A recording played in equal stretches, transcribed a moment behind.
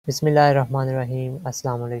बिस्मिल्लाहिर्रहमानिर्रहीम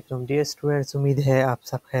अस्सलाम वालेकुम डियर स्टूडेंट्स, उम्मीद है आप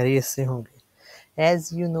सब खैरियत से होंगे। As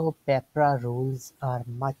you know, पेपरा rules are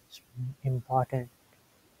much important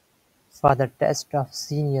for the test of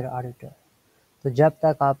senior auditor. तो जब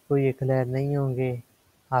तक आपको ये क्लियर नहीं होंगे,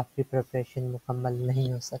 आपकी प्रिपरेशन मुकम्मल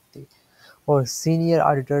नहीं हो सकती। और सीनियर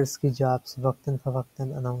ऑडिटर्स की जॉब्स वक्तन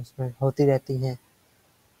फ़वक्तन अनाउंसमेंट होती रहती हैं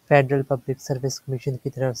फेडरल पब्लिक सर्विस कमीशन की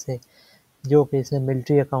तरफ से, जो कि इसमें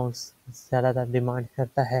मिलिट्री अकाउंट्स ज़्यादातर डिमांड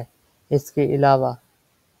करता है। इसके अलावा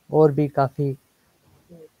और भी काफ़ी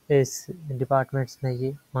इस डिपार्टमेंट्स में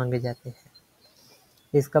ये मांगे जाते हैं।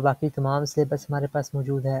 इसका बाकी तमाम सिलेबस हमारे पास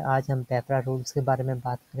मौजूद है। आज हम पेपरा रूल्स के बारे में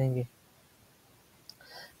बात करेंगे।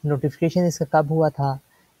 नोटिफिकेशन इसका कब हुआ था?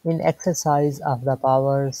 इन exercise of the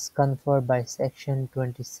powers conferred by section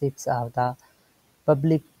 26 of the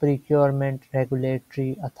public procurement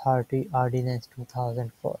regulatory authority ordinance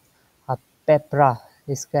 2004। अब पेपरा,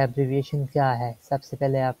 इसका एब्रीविएशन क्या है? सबसे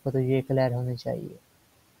पहले आपको तो ये क्लियर होनी चाहिए।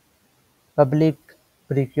 Public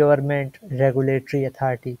procurement regulatory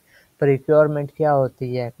authority. Procurement क्या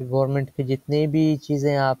होती है कि गवर्नमेंट की जितनी भी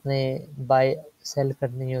चीज़ें आपने बाय सेल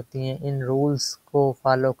करनी होती हैं, इन रूल्स को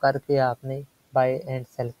फॉलो करके आपने बाय एंड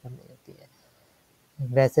सेल करनी होती है।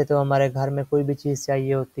 वैसे तो हमारे घर में कोई भी चीज़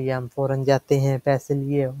चाहिए होती है, हम फ़ौरन जाते हैं, पैसे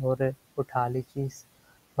लिए और उठा ली चीज़।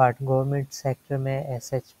 बट गवर्नमेंट सेक्टर में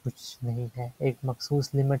ऐसा कुछ नहीं है। एक मखसूस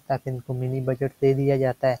लिमिट तक इनको मिनी बजट दे दिया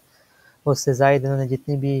जाता है। उससे ज़ायद इन्होंने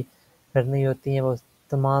जितनी भी करनी होती हैं वो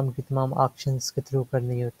तमाम की तमाम ऑक्शंस के थ्रू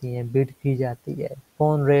करनी होती हैं, बिड की जाती है।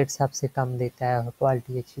 कौन रेट सबसे कम देता है और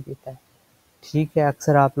क्वालिटी अच्छी देता है। ठीक है,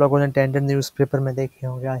 अक्सर आप लोगों ने टेंडर न्यूज़पेपर में देखे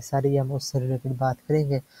होंगे। आज सारी हम उससे रिलेटेड बात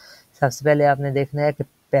करेंगे। सबसे पहले आपने देखना है कि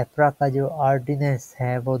पेपरा का जो ऑर्डिनेंस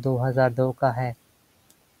है वो 2002 का है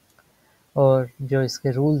और जो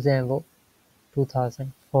इसके रूल्स हैं वो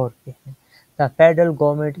 2004 के हैं। The federal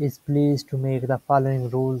government is pleased to make the following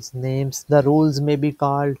rules names. The rules may be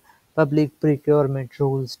called Public Procurement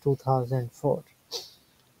Rules 2004.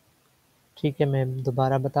 ठीक है, मैं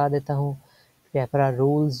दोबारा बता देता हूँ। पेपरा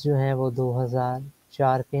रूल्स जो हैं वो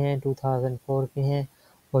 2004 के हैं, 2004 के हैं।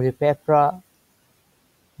 और ये पेपरा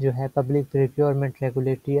जो है पब्लिक प्रिक्योरमेंट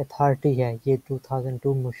रेगुलेटरी अथॉरिटी है, ये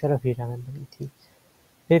 2002 मुशर्रफ ईरा में बनी थी।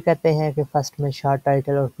 फिर कहते हैं कि फर्स्ट में शॉर्ट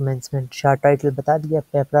टाइटल और कमेंसमेंट। शॉर्ट टाइटल बता दिया,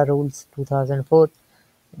 पेपरा rules 2004।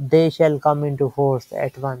 They shell come into force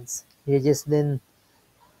at once. ये जिस दिन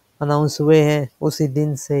अनाउंस हुए हैं उसी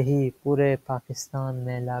दिन से ही पूरे पाकिस्तान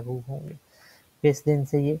में लागू होंगे। किस दिन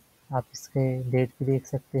से? ये आप इसके डेट भी देख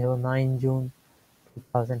सकते हो, 9 जून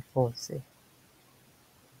 2004 से।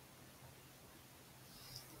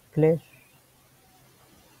 क्लियर?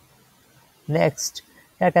 नेक्स्ट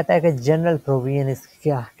क्या कहता है कि जनरल प्रोविजन इसकी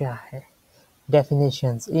क्या क्या है?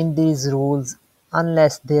 Definitions. In these rules,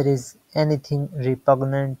 unless there is anything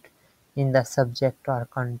repugnant in the subject or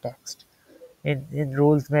context. In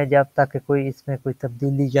rules में जब तक कोई इसमें कोई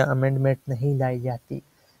तब्दीली या अमेंडमेंट नहीं लाई जाती।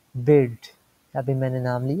 बिड, अभी मैंने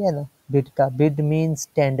नाम लिया है ना बिड का। बिड मीन्स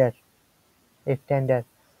टेंडर, एक टेंडर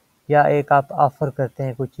या एक आप ऑफर करते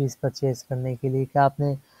हैं कोई चीज़ परचेज करने के लिए। क्या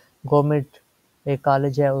आपने गवर्नमेंट, एक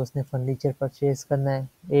कॉलेज है उसने फर्नीचर परचेज करना है,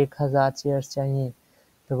 1000 चेयर्स चाहिए,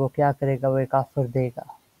 तो वो क्या करेगा? वो एक ऑफर देगा।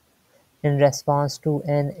 In response to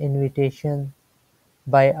an invitation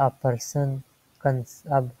bye a person.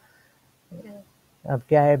 अब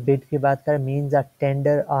क्या है? बिड की बात करें, मीन्स अ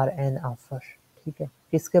टेंडर और एन ऑफर। ठीक है,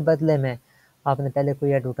 किसके बदले में? आपने पहले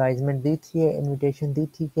कोई एडवर्टाइजमेंट दी थी, इनविटेशन दी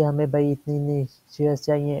थी कि हमें भाई इतनी इतनी शेयर्स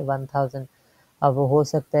चाहिए 1000। अब वो हो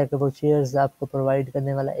सकता है कि वो शेयर्स आपको प्रोवाइड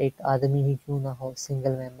करने वाला एक आदमी ही क्यों ना हो,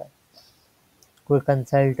 सिंगल मेंबर, कोई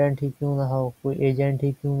कंसल्टेंट ही क्यों ना हो, कोई एजेंट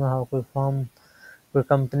ही क्यों ना हो, कोई फर्म, कोई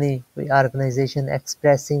कंपनी, कोई organisation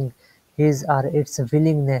expressing his or its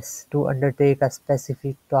willingness to undertake a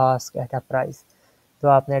specific task at a price। तो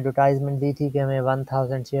आपने एडवर्टाइजमेंट दी थी कि हमें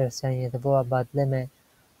 1000 शेयर्स चाहिए, तो वो अब बदले में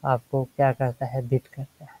आपको क्या करता है? बिड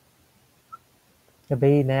करता है कि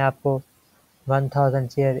भाई मैं आपको 1000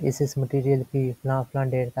 शेयर इस मटेरियल की फलां फलां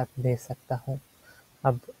डेट तक दे सकता हूँ।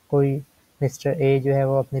 अब कोई मिस्टर ए जो है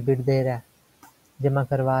वो अपनी बिड दे रहा है, जमा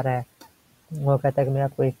करवा रहा है। वो कहता है कि मैं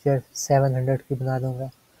आपको एक शेयर 700 की बना दूंगा।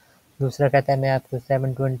 दूसरा कहता है मैं आपको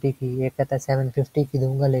 720 की, एक कहता है 750 की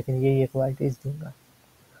दूंगा, लेकिन ये क्वालिटीज़ दूंगा।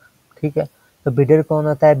 ठीक है, तो बिडर कौन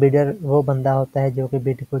होता है? बिडर वो बंदा होता है जो कि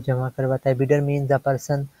बिड को जमा करवाता है। Bidder means a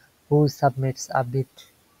person who submits a bid,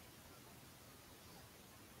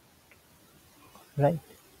 right.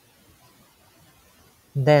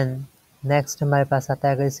 Then next हमारे पास आता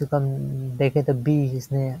है, अगर इसी को हम देखें तो बी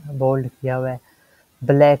इसने बोल्ड किया हुआ है,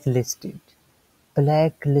 ब्लैक लिस्टेड।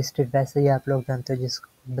 ब्लैक लिस्टेड, वैसे ही आप लोग जानते हो जिसको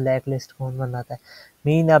ब्लैक लिस्ट कौन बनाता है।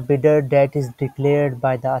 Mean a bidder that is declared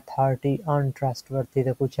by the authority untrustworthy.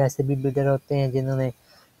 तो कुछ ऐसे भी बिडर होते हैं जिन्होंने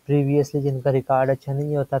प्रीवियसली जिनका रिकॉर्ड अच्छा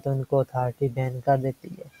नहीं होता तो उनको अथॉरिटी बैन कर देती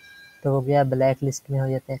है, तो वो गया ब्लैक लिस्ट में हो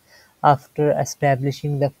जाते हैं। After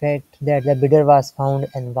establishing the fact that the bidder was found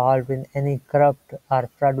involve in any corrupt और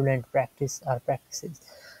फ्रॉडुलेंट प्रैक्टिस और प्रैक्टिसेस,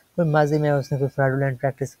 कोई माजी में उसने कोई फ्रॉडुलेंट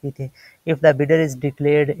प्रैक्टिस की थी। If the bidder is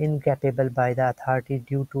declared incapable by the authority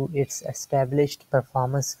due to it's established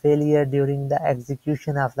performance failure during the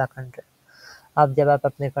execution of the contract. अब जब आप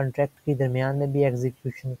अपने कॉन्ट्रैक्ट की दरमियान में भी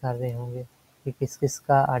एग्जीक्यूशन कर रहे होंगे कि किस किस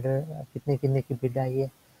का ऑर्डर कितने कितने की बिड आई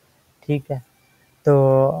है, ठीक है, तो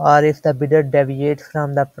or if the bidder deviates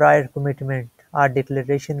from the prior commitment or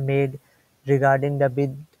declaration made regarding the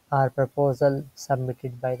bid or proposal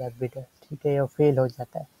submitted by the bidder, ठीक है, ये फेल हो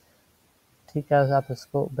जाता है, ठीक है, आप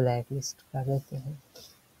उसको ब्लैक लिस्ट कर देते हैं।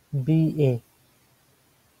 B A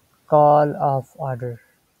call of order,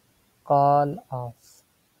 call of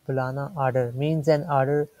बुलाना order means an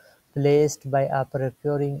order placed by a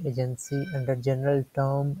procuring agency under general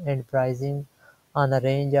term and pricing on a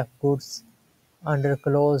range of goods under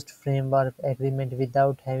closed framework agreement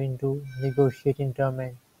without having to negotiating term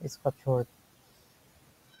and इसको आप छोड़ दें।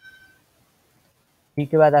 सी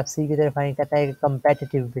के बाद आप सी की तरफ आएँ, कहता है कि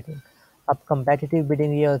competitive bidding। अब competitive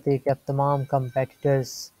bidding ये होती है कि अब तमाम competitors,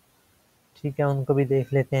 ठीक है, उनको भी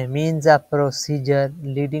देख लेते हैं। Means a procedure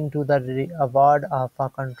leading to the award of a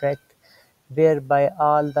contract whereby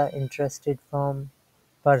all the interested firm,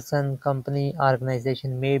 person, company,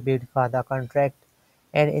 organization may bid for the contract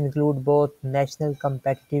and include both national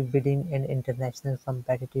competitive bidding and international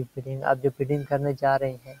competitive bidding। आप जो bidding करने जा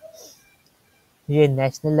रहे हैं ये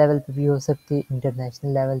national level पे भी हो सकती है,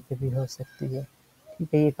 इंटरनेशनल लेवल पे भी हो सकती है,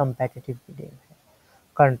 ठीक है, ये competitive bidding है।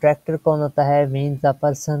 कॉन्ट्रैक्टर कौन होता है? Means a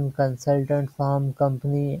person, consultant, firm,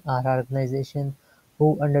 company और organisation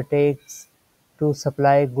who undertakes to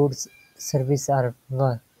supply goods, service और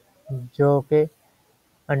वर्क, जो कि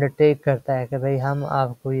अंडरटेक करता है कि भाई हम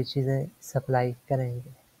आपको ये चीज़ें सप्लाई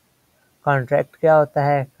करेंगे। कॉन्ट्रैक्ट क्या होता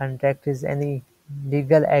है? Contract is any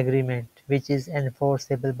legal agreement which is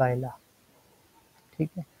enforceable by law, ठीक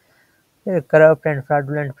है। फिर करप्ट एंड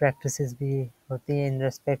फ्रॉडुलेंट प्रैक्टिसेस भी होती हैं in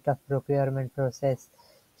respect of procurement process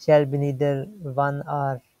shall be neither one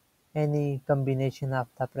और any combination of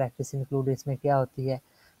the practice include. इसमें क्या होती है?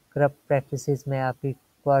 करप्ट प्रैक्टिसेस में आपकी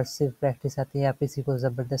कोर्सिव प्रैक्टिस आती है, आप किसी को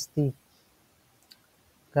ज़बरदस्ती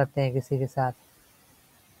करते हैं किसी के साथ,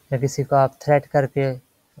 या किसी को आप थ्रेट करके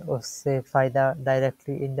उससे फ़ायदा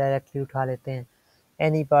डायरेक्टली इनडायरेक्टली उठा लेते हैं।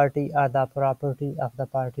 Any party are the property of the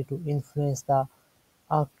party to influence the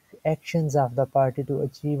actions of the party to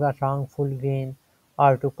achieve a wrongful gain or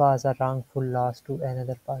to cause a wrongful loss to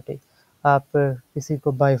another party। आप किसी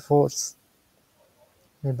को by force,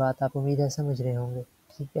 ये बात आप उम्मीद है समझ रहे होंगे,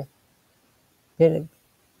 ठीक है। फिर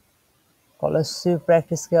coercive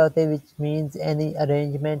practice क्या होते हैं? which means any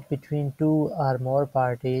arrangement between two or more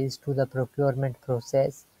parties to the procurement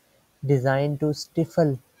process designed to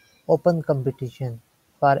stifle open competition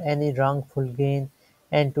for any wrongful gain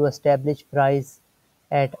and to establish price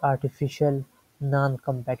at artificial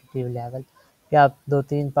non-competitive level। क्या आप दो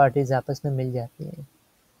तीन parties आपस में मिल जाती हैं,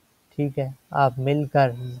 ठीक है, आप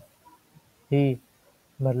मिलकर ही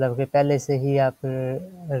मतलब कि पहले से ही आप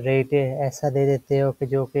रेट ऐसा दे देते हो कि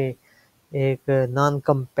जो कि एक नॉन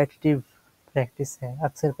कम्पेटिटिव प्रैक्टिस है।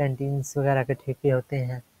 अक्सर कैंटीन्स वगैरह के ठेके होते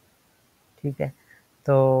हैं, ठीक है,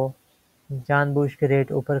 तो जानबूझ के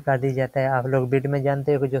रेट ऊपर कर दी जाता है। आप लोग बिड में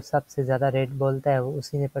जानते हो कि जो सबसे ज़्यादा रेट बोलता है वो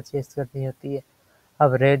उसी ने परचेज करनी होती है।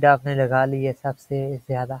 अब रेट आपने लगा ली है सबसे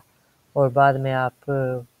ज़्यादा और बाद में आप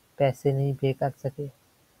पैसे नहीं पे कर सके,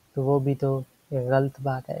 तो वो भी तो एक गलत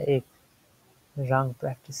बात है, एक रॉन्ग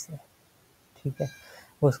प्रैक्टिस है, ठीक है।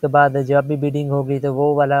 उसके बाद जब भी बिडिंग होगी तो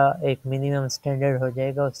वो वाला एक मिनिमम स्टैंडर्ड हो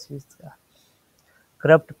जाएगा उस चीज़ का।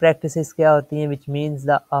 करप्ट प्रैक्टिसेस क्या होती हैं? Which means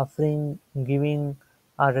the offering, giving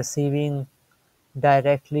और receiving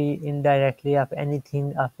directly, indirectly of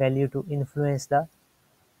anything of value to influence the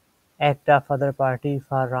act of other party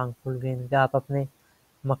for wrongful gain। क्या आप अपने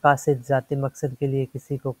मकासद, ज़ाती मकसद के लिए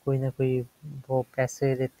किसी को कोई ना कोई वो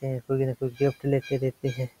पैसे देते हैं, कोई ना कोई गिफ्ट लेके देते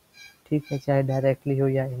हैं, ठीक है, चाहे डायरेक्टली हो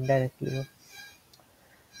या इनडायरेक्टली हो।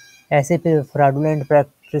 ऐसे फिर फ्रॉडुलेंट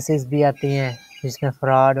प्रैक्टिसेस भी आती हैं जिसमें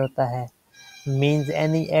फ्रॉड होता है। मीन्स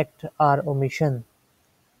एनी एक्ट और ओमिशन,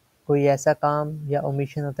 कोई ऐसा काम या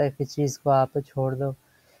ओमिशन होता है कि चीज़ को आप छोड़ दो,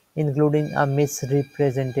 इंक्लूडिंग अ मिस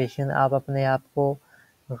रिप्रेजेंटेशन, आप अपने आप को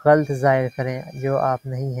गलत ज़ाहिर करें जो आप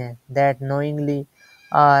नहीं हैं। दैट नोइंगली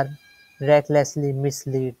और रेकलेसली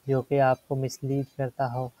मिसलीड, जो कि आपको मिसलीड करता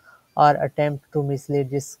हो, और अटेम्प्ट टू मिसलीड,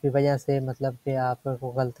 जिसकी वजह से मतलब कि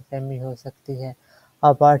आपको गलतफहमी हो सकती है,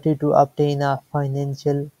 a party to obtain a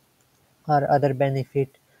financial or other benefit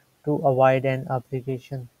to avoid an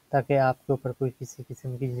obligation, ताकि आपके ऊपर कोई किसी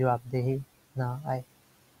किस्म की जवाबदेही ना आए।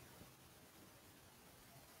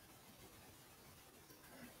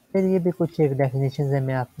 फिर ये भी कुछ एक डेफिनेशन है,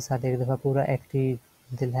 मैं आपके साथ एक दफ़ा पूरा एक्टिव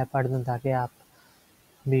दिल है पढ़ दूँ ताकि आप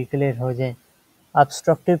भी क्लियर हो जाएं।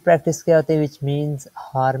 ऑब्स्ट्रक्टिव प्रैक्टिस क्या होती है? विच मीन्स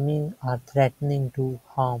हार्मिंग और थ्रेटनिंग टू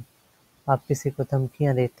हार्म। आप किसी को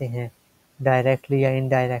धमकियाँ देते हैं डायरेक्टली या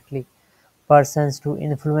indirectly persons to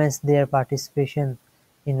influence their participation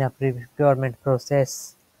in a procurement process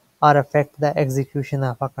or affect the execution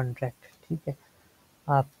of a contract। ठीक है,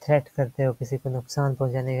 आप थ्रेट करते हो किसी को नुकसान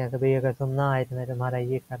पहुंचाने का, कभी अगर तुम ना आए तो मैं तुम्हारा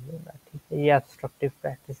ये कर दूंगा। ठीक है, ये ऑब्स्ट्रक्टिव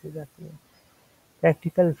प्रैक्टिस आती है।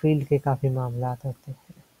 प्रैक्टिकल फील्ड के काफ़ी मामला होते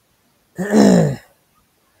हैं।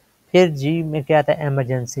 फिर जी में क्या आता है?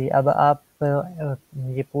 इमरजेंसी। अब आप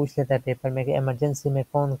ये पूछ लेता है पेपर में कि इमरजेंसी में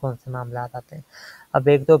कौन कौन से मामला आते हैं। अब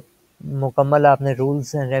एक तो मुकम्मल आपने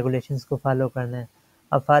रूल्स एंड रेगुलेशंस को फॉलो करना है।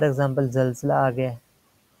 अब फॉर एग्जांपल ज़लज़ला आ गया है,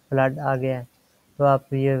 फ्लड आ गया है, तो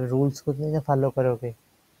आप ये रूल्स को नहीं ना फॉलो करोगे।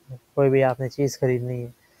 कोई भी आपने चीज़ खरीदनी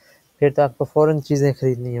है, फिर तो आपको फ़ौरन चीज़ें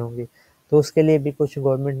खरीदनी होंगी। तो उसके लिए भी कुछ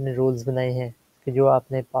गवर्नमेंट ने रूल्स बनाए हैं कि जो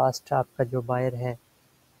आपने पास्ट आपका जो बायर है,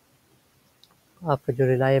 आपका जो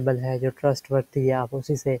रिलायबल है, जो ट्रस्टवर्दी है, आप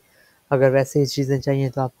उसी से अगर वैसे ही चीज़ें चाहिए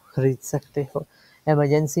तो आप खरीद सकते हो।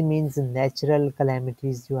 इमरजेंसी मीन्स नेचुरल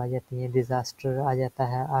कैलेमिटीज़ जो आ जाती हैं, डिज़ास्टर आ जाता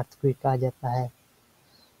है, अर्थक्वेक आ जाता है,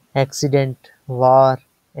 accident, war,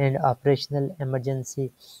 and operational emergency,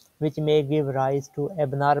 which may give rise to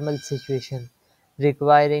abnormal situation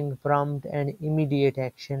requiring prompt and immediate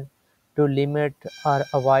action to limit or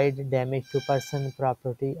avoid damage to person,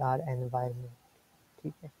 property or environment।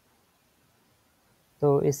 ठीक है,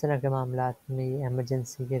 तो इस तरह के मामलात में ये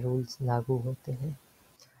इमरजेंसी के रूल्स लागू होते हैं।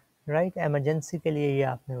 राइट, इमरजेंसी के लिए ये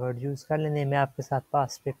आपने वर्ड यूज़ कर लेने। मैं आपके साथ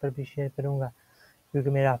पास्ट पेपर भी शेयर करूँगा क्योंकि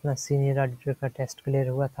मेरा अपना सीनियर ऑडिटर का टेस्ट क्लियर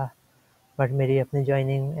हुआ था, बट मेरी अपनी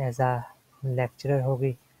जॉइनिंग एज आ लेक्चरर हो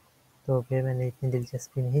गई, तो फिर मैंने इतनी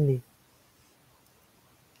दिलचस्पी नहीं ली।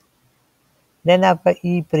 देन आपका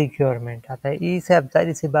ई प्रिक्योरमेंट आता है। ई से अब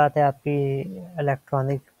जाहिर सी बात है आपकी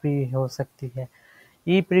इलेक्ट्रॉनिक भी हो सकती है।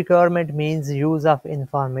 ई procurement means use of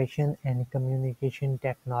information and communication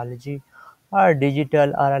technology और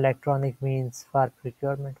डिजिटल और electronic means for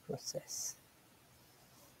procurement process.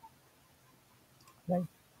 Right,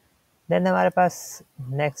 then हमारे पास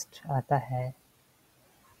नेक्स्ट आता है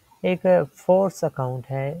एक फोर्स अकाउंट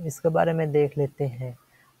है, इसके बारे में देख लेते हैं।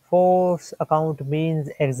 Force account means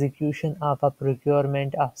execution of a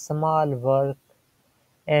procurement of small work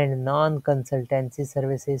and non consultancy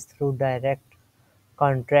services through direct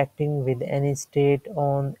contracting with any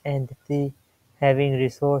state-owned entity having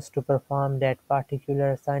resource to perform that particular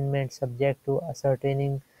assignment subject to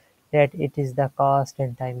ascertaining that it is the cost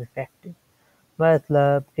and time effective।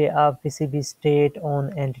 मतलब कि आप किसी भी state own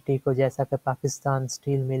entity को, जैसा कि Pakistan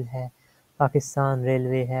steel mill है, Pakistan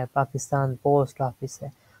railway है, पाकिस्तान पोस्ट ऑफिस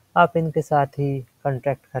है, आप इनके साथ ही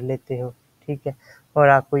कॉन्ट्रैक्ट कर लेते हो। ठीक है, और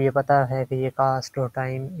आपको ये पता है कि ये कास्ट और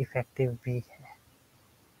टाइम इफ़ेक्टिव भी है।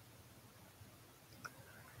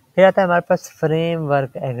 फिर आता है हमारे पास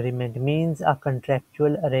framework agreement means a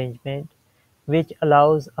contractual arrangement which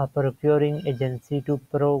allows a procuring agency to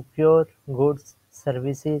procure goods,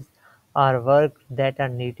 services, or work that are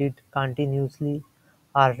needed continuously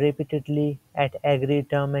or repeatedly at agreed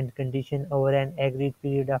term and condition over an agreed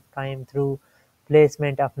period of time through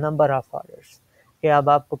placement of number of orders। कि अब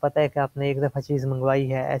आपको पता है कि आपने एक दफ़ा चीज़ मंगवाई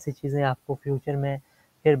है, ऐसी चीज़ें आपको फ्यूचर में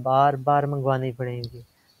फिर बार बार मंगवानी पड़ेंगी,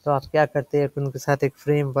 तो आप क्या करते हैं कि उनके साथ एक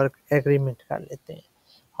फ्रेमवर्क एग्रीमेंट कर लेते हैं।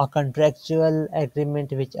 A contractual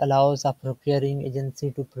agreement which allows a procuring agency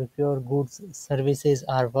to procure goods, services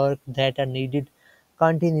or work that are needed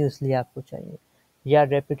continuously आपको चाहिए या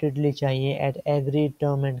repeatedly चाहिए at agreed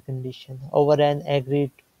term and condition over an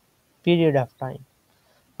agreed period of time।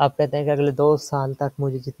 आप कहते हैं कि अगले 2 साल तक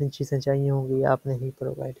मुझे जितनी चीज़ें चाहिए होंगी आपने ही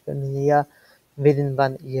प्रोवाइड करनी है, या विद इन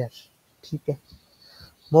 1 ईयर। ठीक है,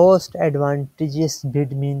 मोस्ट एडवांटेजेस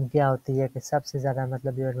बिड मीन क्या होती है कि सबसे ज़्यादा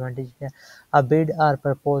मतलब जो एडवांटेज है, अ bid are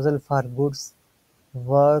proposal for goods,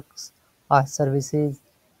 works और services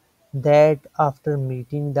that after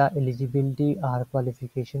meeting the eligibility और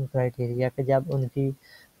क्वालिफिकेशन क्राइटेरिया, कि जब उनकी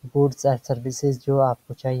गुड्स और सर्विसेज जो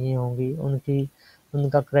आपको चाहिए होंगी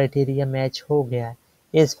उनका क्राइटेरिया मैच हो गया है,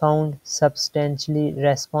 is found substantially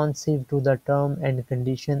responsive to the term and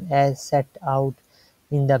condition as set out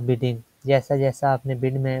in the bidding. जैसा जैसा आपने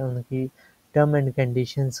बिड में उनकी टर्म एंड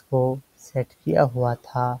कंडीशंस को सेट किया हुआ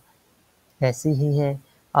था वैसी ही हैं।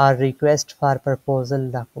 और रिक्वेस्ट फॉर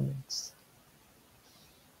प्रपोजल डॉक्यूमेंट्स।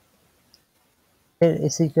 फिर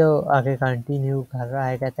इसी को आगे कंटिन्यू कर रहा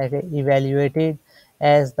है, कहता है कि evaluated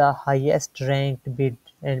as the highest ranked bid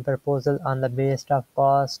and proposal on the based of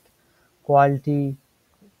cost, quality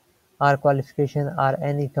और क्वालिफिकेशन और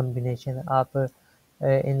एनी कम्बिनेशन। आप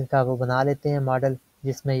इनका वो बना लेते हैं मॉडल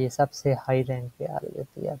जिसमें ये सबसे हाई रैंक पे आ रही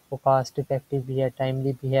होती है। वो कॉस्ट इफेक्टिव भी है,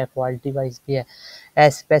 टाइमली भी है, क्वालिटी वाइज भी है,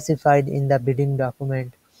 as specified in the bidding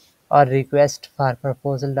document or request for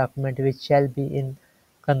proposal document which shall be in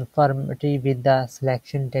conformity with the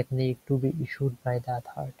selection technique to be issued by the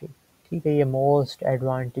authority। ठीक है, ये most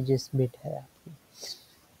advantages bit है आपकी।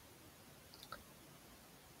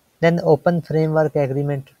 Then open framework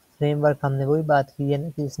agreement. Framework हमने वही बात की है ना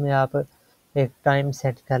कि इसमें आप एक टाइम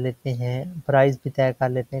सेट कर लेते हैं, प्राइस भी तय कर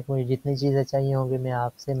लेते हैं, कोई जितनी चीज़ें चाहिए होंगी मैं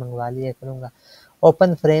आपसे मंगवा लिया करूँगा।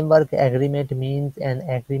 Open framework agreement means an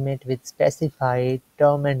agreement with specified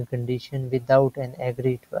term and condition without an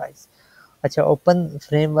agreed price. अच्छा, ओपन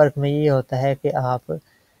फ्रेमवर्क में ये होता है कि आप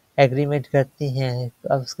एग्रीमेंट करती हैं,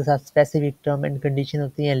 अब उसके साथ स्पेसिफिक टर्म एंड कंडीशन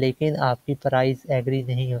होती हैं, लेकिन आपकी प्राइस एग्री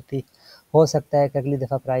नहीं होती। हो सकता है कि अगली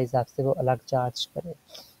दफ़ा प्राइस आपसे वो अलग चार्ज करे,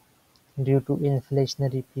 ड्यू टू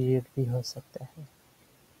इन्फ्लेशनरी पीरियड भी हो सकता है।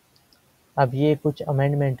 अब ये कुछ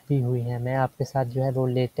अमेंडमेंट भी हुई हैं, मैं आपके साथ जो है वो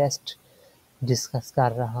लेटेस्ट डिस्कस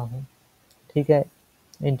कर रहा हूँ। ठीक है,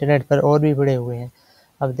 इंटरनेट पर और भी पड़े हुए हैं।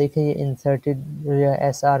 अब देखिए ये इंसर्टेड जो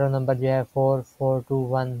है SRO नंबर जो है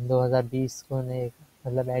 4421 2020 को ने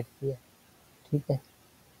मतलब ऐड किया। ठीक है,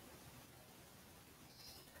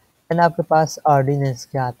 देन आपके पास ऑर्डिनेंस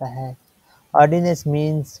क्या आता है। ऑर्डिनेंस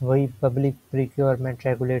मीन्स वही public procurement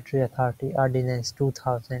regulatory authority ordinance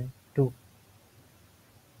 2002।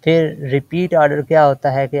 फिर रिपीट ऑर्डर क्या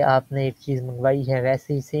होता है कि आपने एक चीज़ मंगवाई है,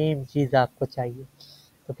 वैसे ही सेम चीज़ आपको चाहिए,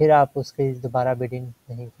 तो फिर आप उसकी दोबारा बिडिंग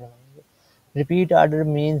नहीं करवाएंगे। Repeat order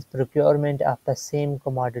means procurement of the same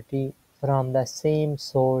commodity from the same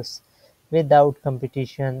source without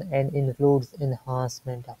competition and includes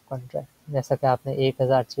enhancement of contract। जैसा कि आपने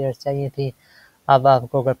 1000 चेयर चाहिए थी, अब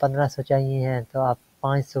आपको अगर 1500 चाहिए हैं तो आप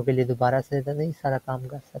 500 के लिए दोबारा से तो नहीं सारा काम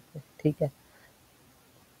कर सकते। ठीक है,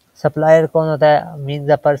 सप्लायर कौन होता है, means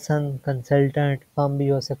a person, consultant, firm भी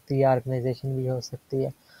हो सकती है, ऑर्गेनाइजेशन भी हो सकती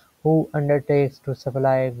है, who undertakes to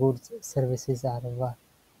supply goods services are work.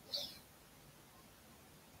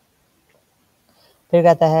 फिर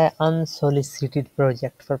कहता है अनसोलिसिटेड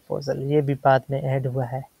प्रोजेक्ट प्रपोजल, ये भी बाद में ऐड हुआ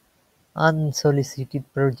है। Unsolicited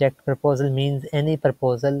project proposal means any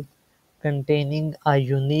proposal containing a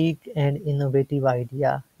unique and innovative idea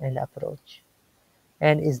and approach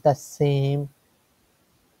and is the same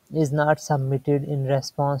is not submitted in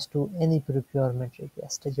response to any procurement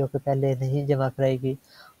request, जो कि पहले नहीं जमा कराएगी,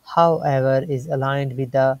 however is aligned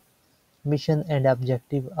with the mission and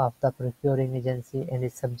objective of the procuring agency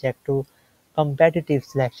and is subject to competitive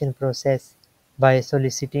selection process by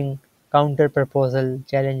soliciting counter proposal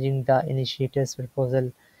challenging the initiator's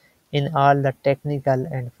proposal in all the technical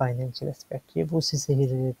and financial aspect। ये उसी से ही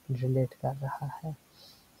relate कर रहा है।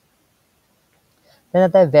 फिर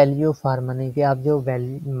आता है value for money, कि आप जो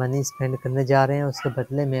वैल्यू मनी स्पेंड करने जा रहे हैं उसके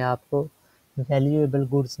बदले में आपको वैल्यूएबल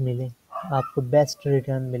गुड्स मिले, आपको बेस्ट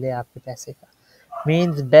रिटर्न मिले आपके पैसे का।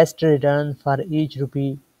 Means best return for each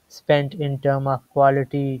rupee spent in term of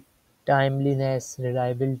quality, timeliness,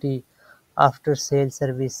 reliability, after sale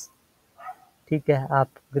service. ठीक है,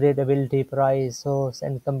 upgradability, price, source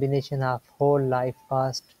and combination of whole life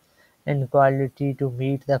cost and quality to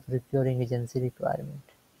meet the procuring agency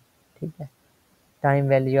requirement. ठीक है, time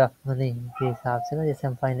value of money के हिसाब से ना, जैसे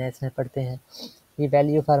हम फाइनेंस में पढ़ते हैं, ये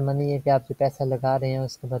वैल्यू फॉर मनी है कि आप जो पैसा लगा रहे हैं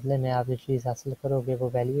उसके बदले में आप जो चीज़ हासिल करोगे वो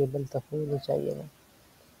वैल्यूएबल तो होनी चाहिए ना।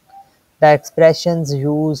 The expressions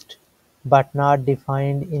used but not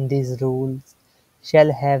defined in these rules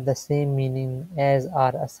shall have the same meaning as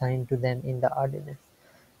are assigned to them in the ordinance।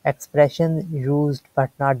 Expression used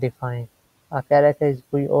but not defined, आप कह रहे थे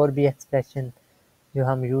कोई और भी एक्सप्रेशन जो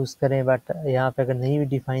हम यूज़ करें बट यहाँ पे अगर नहीं भी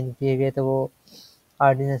डिफाइन किए गए तो वो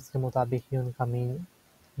ऑर्डिनेंस के मुताबिक ही उनका मीन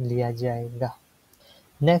लिया जाएगा।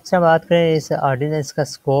 नेक्स्ट हम बात करें इस ऑर्डिनेंस का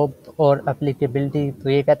स्कोप और एप्लीकेबिलिटी, तो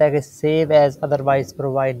ये कहता है कि save as otherwise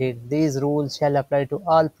provided these rules shall apply to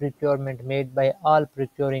all procurement made by all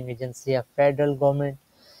procuring agency of federal government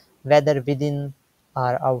weather with in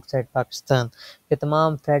और आउटसाइड पाकिस्तान। कि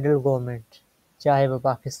तमाम फेडरल गवर्नमेंट चाहे वो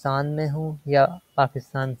पाकिस्तान में हो या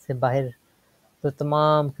पाकिस्तान से बाहर, तो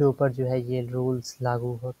तमाम के ऊपर जो है ये रूल्स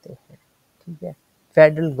लागू होते हैं। ठीक है,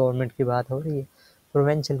 फेडरल गवर्नमेंट की बात हो रही है,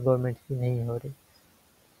 प्रोविंशियल गवर्नमेंट की नहीं हो रही।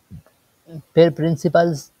 फिर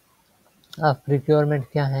प्रिंसिपल्स ऑफ प्रोक्योरमेंट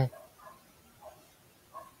क्या है।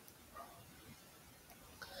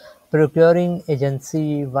 Procuring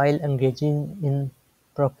agency while engaging in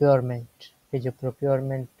procurement कि जो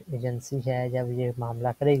प्रोक्योरमेंट एजेंसी है जब ये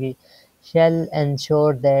मामला करेगी, shall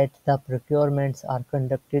ensure that the procurements are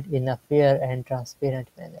conducted in a fair and transparent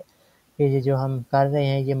manner। कि ये जो हम कर रहे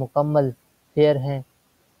हैं ये मुकम्मल फेयर हैं,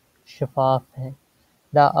 शफाफ हैं।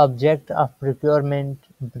 The object of procurement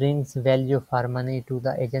brings value for money to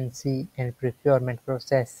the agency and procurement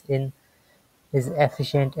process in is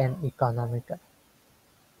efficient and economical।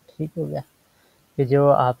 ठीक हो गया कि जो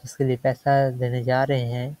आप इसके लिए पैसा देने जा रहे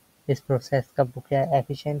हैं, इस प्रोसेस का वो क्या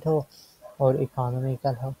एफिशिएंट हो और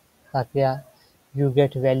इकोनॉमिकल हो, ताकि you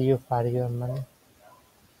get value for your money.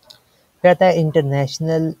 कहता है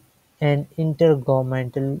international and inter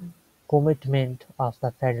governmental commitment of the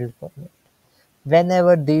federal government.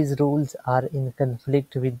 Whenever these rules are in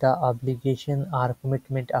conflict with the obligation or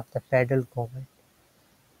commitment of the federal government।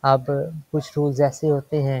 अब कुछ rules ऐसे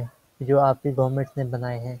होते हैं जो आपकी government ने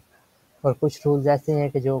बनाए हैं और कुछ रूल्स ऐसे हैं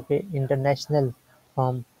कि जो कि इंटरनेशनल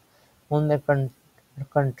फॉर्म उनमें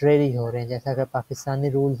कंट्रेरी हो रहे हैं, जैसा कि पाकिस्तानी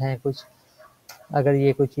रूल हैं कुछ। अगर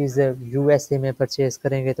ये कोई चीज़ यूएसए में परचेज़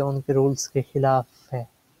करेंगे तो उनके रूल्स के खिलाफ है,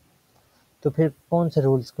 तो फिर कौन से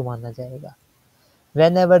रूल्स को माना जाएगा।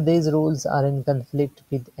 Whenever these rules are in conflict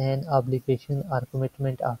with an obligation or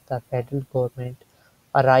commitment of the federal government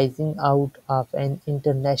arising out of an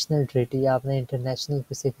international treaty, आपने इंटरनेशनल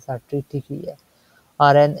किसी के साथ ट्रीटी की है,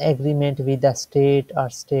 or an agreement with the state or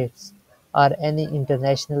states or any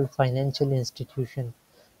international financial institution,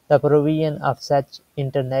 the provision of such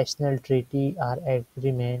international treaty or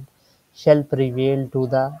agreement shall prevail to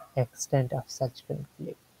the extent of such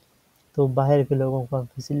conflict। तो बाहर के लोगों को हम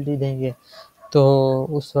फैसिलिटी देंगे तो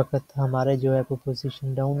उस वक़्त हमारे जो है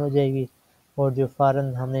पोजीशन डाउन हो जाएगी और जो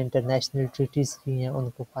फ़ॉरेन हमने इंटरनेशनल ट्रीटीज़ की हैं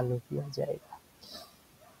उनको फॉलो किया जाएगा।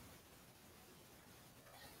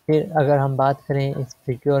 फिर अगर हम बात करें इस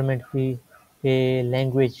प्रोक्योरमेंट की के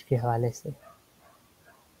लैंग्वेज के हवाले से,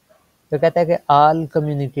 तो कहता है कि all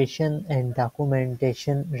communication and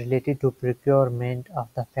documentation related to procurement of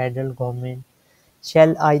the federal government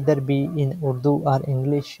shell either be in Urdu और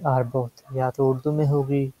इंग्लिश और बोथ, या तो उर्दू में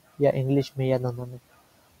होगी या इंग्लिश में या दोनों में।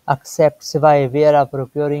 Except सिवाय where a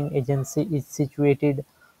procuring agency is situated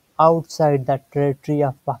outside the territory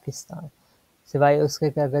of Pakistan, सिवाय उसके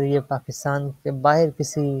कि अगर ये पाकिस्तान के बाहर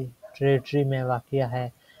किसी टेरिटरी में वाक़या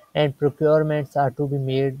है। And procurements are to be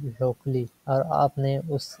made locally, और आपने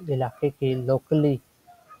उस इलाके की लोकली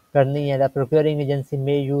करनी है। द प्रोक्योरिंग एजेंसी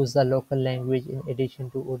में use the local language in addition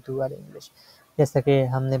to Urdu और इंग्लिश। जैसा कि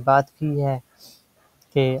हमने बात की है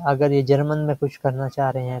कि अगर ये जर्मन में कुछ करना चाह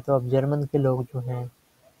रहे हैं तो अब जर्मन के लोग जो हैं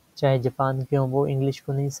चाहे जापान के हों वो इंग्लिश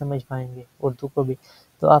को नहीं समझ पाएंगे, उर्दू को भी,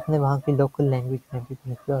 तो आपने वहाँ की लोकल लैंग्वेज में भी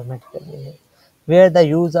प्रोक्योरमेंट करनी है। Where the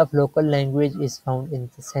use of local language is found in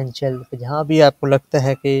essential, जहाँ भी आपको लगता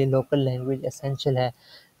है कि लोकल लैंग्वेज एसेंशियल है,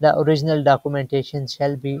 the original documentation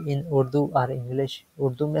shall be in Urdu और इंग्लिश,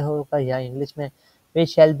 उर्दू में होगा या इंग्लिश में। वे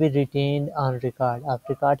shall be retained on record, आप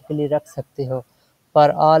रिकॉर्ड के लिए रख सकते हो। फॉर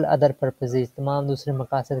ऑल अदर पर्पजेज़, तमाम दूसरे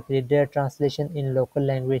मकासद के लिए there translation in local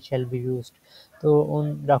language shall be used, तो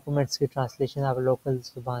उन डॉक्यूमेंट्स की ट्रांसलेशन आप लोकल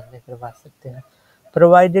ज़ुबान में करवा सकते हैं।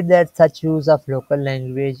 Provided that such use of local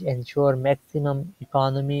language ensure maximum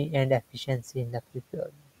economy and efficiency in the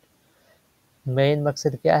procurement. Main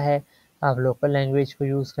मकसद क्या है आप लोकल लैंग्वेज को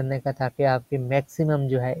यूज़ करने का, ताकि आपकी मैक्सिमम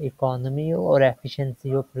जो है इकोनॉमी हो और एफिशिएंसी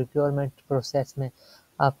हो प्रोक्योरमेंट प्रोसेस में,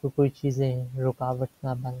 आपको कोई चीज़ें रुकावट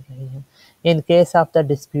ना बन रही हैं। In case of the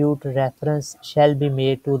dispute reference shall be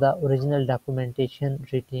made to the original documentation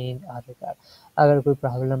retained और रिकॉर्ड, अगर कोई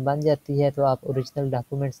प्रॉब्लम बन जाती है तो आप ओरिजिनल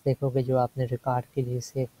डॉक्यूमेंट्स देखोगे जो आपने रिकॉर्ड के लिए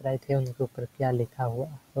सेव कराए थे उनके ऊपर क्या लिखा हुआ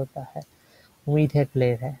होता है। उम्मीद है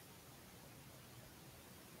क्लियर है।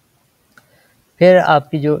 फिर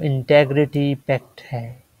आपकी जो इंटेग्रिटी पैक्ट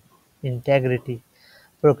है, integrity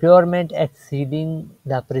procurement exceeding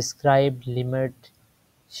the prescribed limit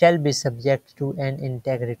shall be subject to an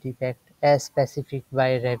integrity pact as specified by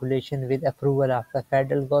regulation with approval of the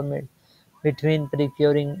federal government between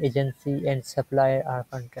procuring agency and supplier or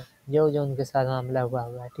contract। जो जो उनके साथ मामला हुआ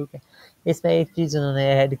है, ठीक है। इसमें एक चीज़ उन्होंने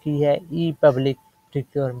ऐड की है, ई पब्लिक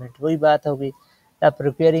प्रोक्योरमेंट, वही बात होगी। The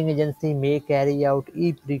procuring agency may carry out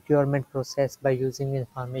e-procurement process by using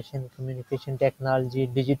information communication technology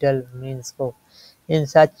digital means को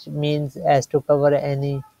in such means as to cover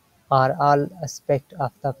any or all aspect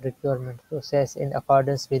of the procurement process in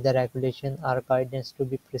accordance with the regulation or guidance to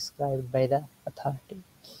be prescribed by the authority।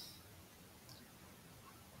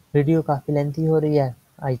 Video काफ़ी lengthy हो रही है,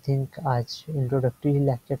 I think आज introductory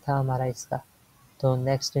lecture था हमारा इसका, तो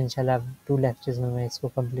next इंशाल्लाह 2 लेक्चर्स में मैं इसको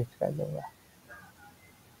कंप्लीट कर दूँगा।